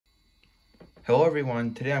Hello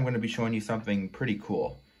everyone, today I'm going to be showing you something pretty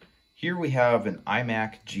cool. Here we have an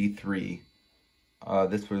iMac G3.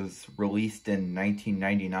 This was released in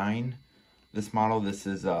 1999. This model, this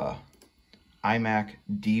is iMac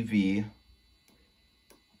DV,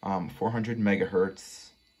 400 megahertz,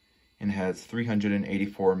 and has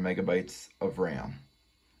 384 megabytes of RAM.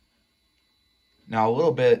 Now a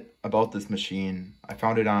little bit about this machine. I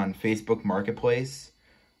found it on Facebook Marketplace.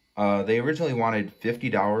 They originally wanted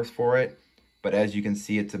 $50 for it, but as you can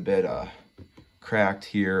see, it's a bit cracked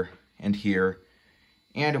here, and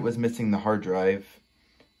it was missing the hard drive.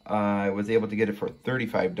 I was able to get it for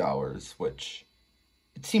 $35, which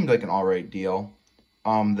it seemed like an alright deal.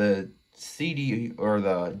 The CD or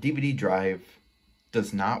the DVD drive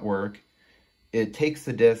does not work. It takes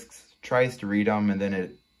the discs, tries to read them, and then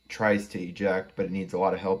it tries to eject, but it needs a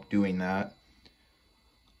lot of help doing that.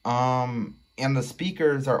 And the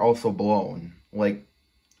speakers are also blown. Like,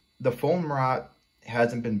 the foam rot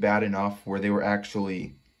hasn't been bad enough where they were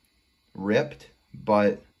actually ripped,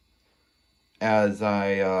 but as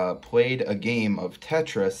I played a game of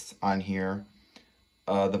Tetris on here,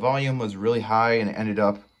 the volume was really high and it ended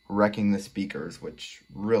up wrecking the speakers, which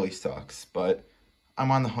really sucks, but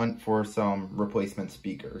I'm on the hunt for some replacement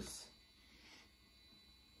speakers.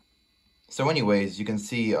 So anyways, you can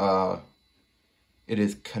see it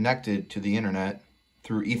is connected to the internet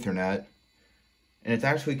through Ethernet, and it's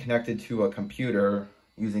actually connected to a computer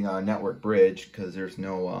using a network bridge because there's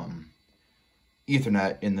no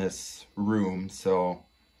Ethernet in this room, so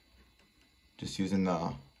just using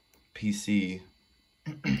the PC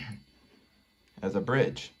as a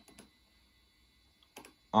bridge.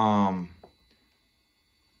 I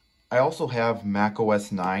also have Mac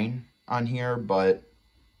OS 9 on here, but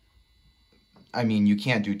I mean, you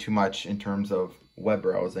can't do too much in terms of web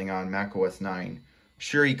browsing on Mac OS 9.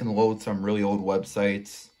 Sure, you can load some really old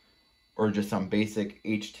websites or just some basic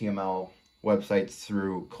HTML websites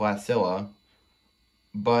through Classilla,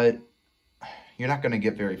 but you're not going to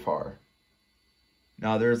get very far.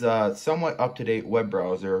 Now, there's a somewhat up-to-date web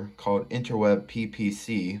browser called Interweb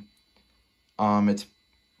PPC. It's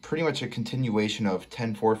pretty much a continuation of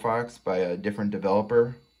 10.4fox by a different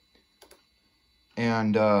developer.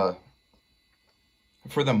 And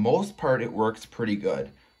for the most part, it works pretty good.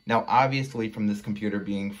 Now, obviously, from this computer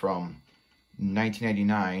being from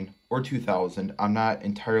 1999 or 2000, I'm not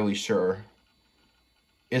entirely sure.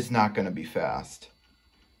 It's not going to be fast,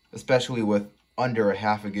 especially with under a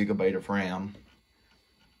half a gigabyte of RAM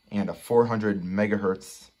and a 400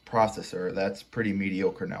 megahertz processor. That's pretty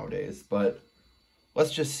mediocre nowadays, but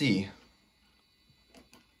let's just see.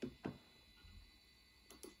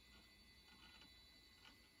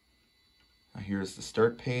 Now here's the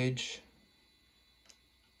start page.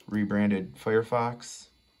 Rebranded Firefox.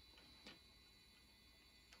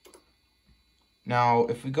 Now,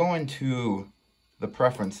 if we go into the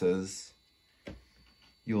preferences,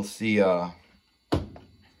 you'll see an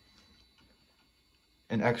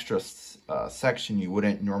extra section you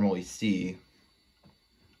wouldn't normally see.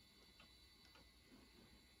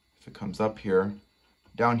 If it comes up here,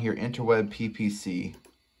 down here, Interweb PPC.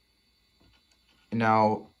 And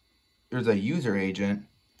now, there's a user agent,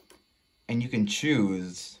 and you can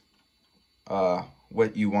choose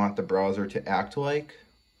what you want the browser to act like.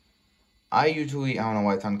 I don't know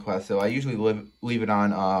why it's on Classilla, I usually leave it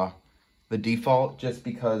on the default just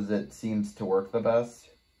because it seems to work the best.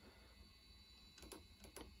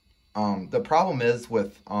 The problem is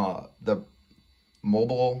with the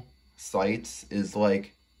mobile sites is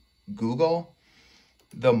like Google.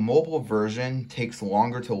 The mobile version takes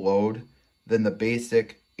longer to load than the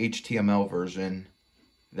basic HTML version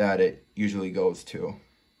that it usually goes to.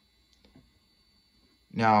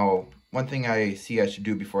 Now, one thing I see I should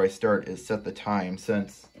do before I start is set the time,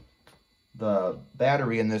 since the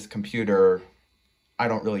battery in this computer I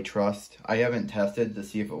don't really trust. I haven't tested to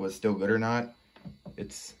see if it was still good or not.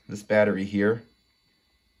 It's this battery here.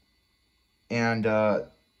 And I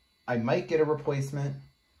might get a replacement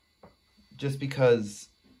just because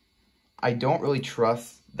I don't really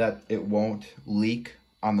trust that it won't leak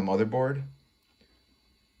on the motherboard.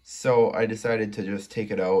 So I decided to just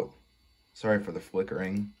take it out. Sorry for the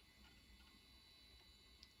flickering.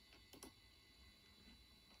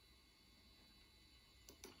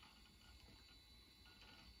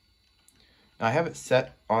 Now I have it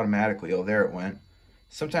set automatically. Oh, there it went.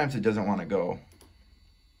 Sometimes it doesn't want to go.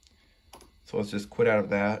 So let's just quit out of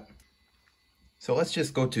that. So let's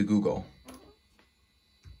just go to Google.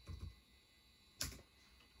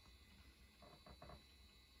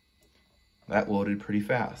 That loaded pretty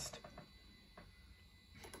fast.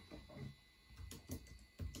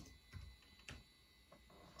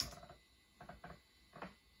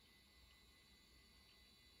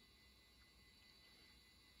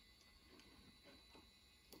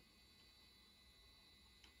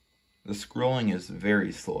 The scrolling is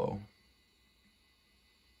very slow.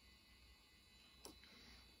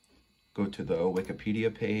 Go to the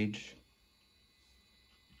Wikipedia page.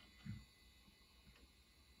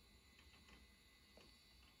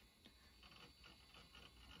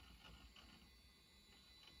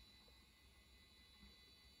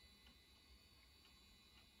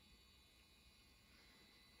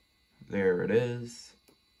 There it is.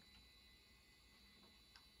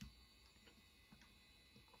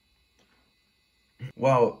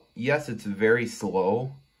 Well, yes, it's very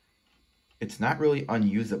slow. It's not really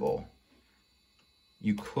unusable.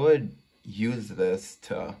 You could use this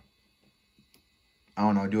to, I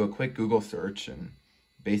don't know, do a quick Google search and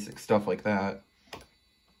basic stuff like that.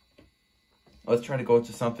 Let's try to go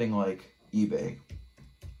to something like eBay.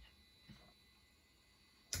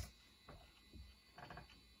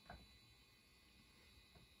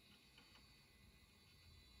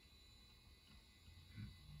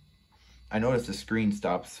 I notice the screen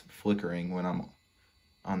stops flickering when I'm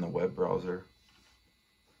on the web browser.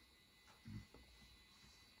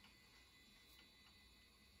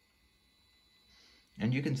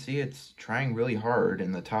 And you can see it's trying really hard.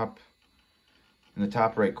 In the top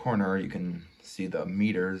right corner, you can see the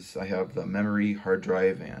meters. I have the memory, hard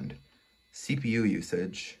drive, and CPU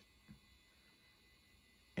usage.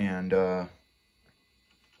 And yeah,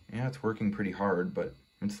 it's working pretty hard, but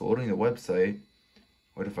it's loading the website.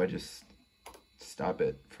 What if I just stop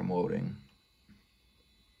it from loading?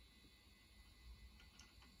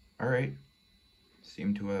 Alright,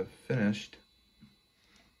 seem to have finished.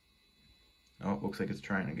 Oh, it looks like it's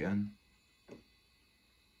trying again.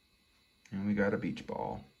 And we got a beach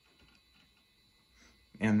ball.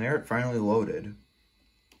 And there it finally loaded.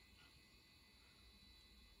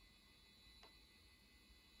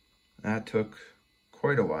 That took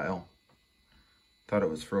quite a while. Thought it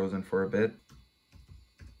was frozen for a bit.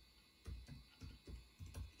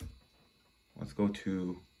 Let's go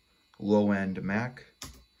to low-end Mac,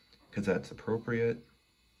 because that's appropriate.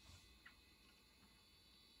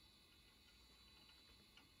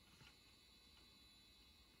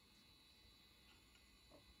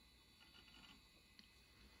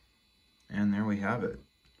 And there we have it.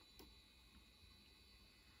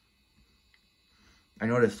 I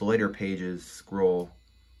noticed the later pages scroll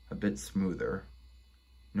a bit smoother.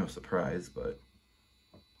 No surprise, but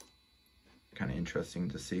kind of interesting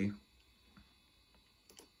to see.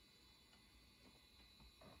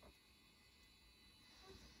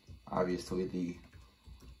 Obviously, the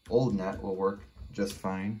old net will work just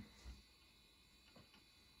fine.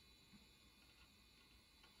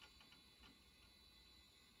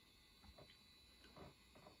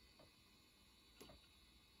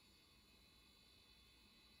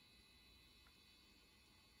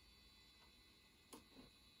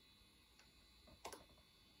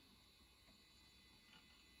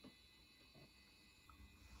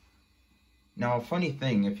 Now, a funny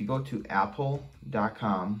thing, if you go to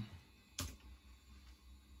apple.com,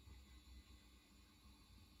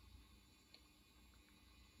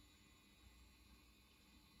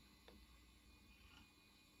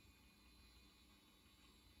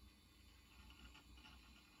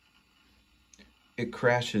 it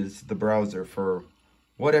crashes the browser for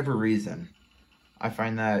whatever reason. I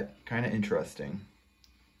find that kind of interesting.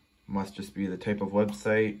 Must just be the type of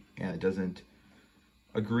website and it doesn't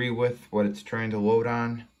agree with what it's trying to load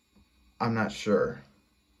on. I'm not sure.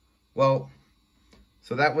 Well,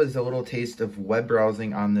 so that was a little taste of web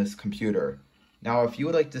browsing on this computer. Now, if you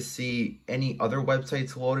would like to see any other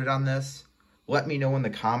websites loaded on this, let me know in the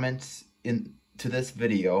comments to this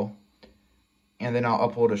video, and then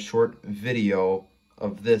I'll upload a short video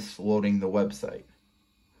of this loading the website.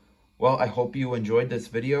 Well, I hope you enjoyed this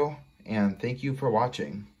video, and thank you for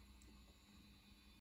watching.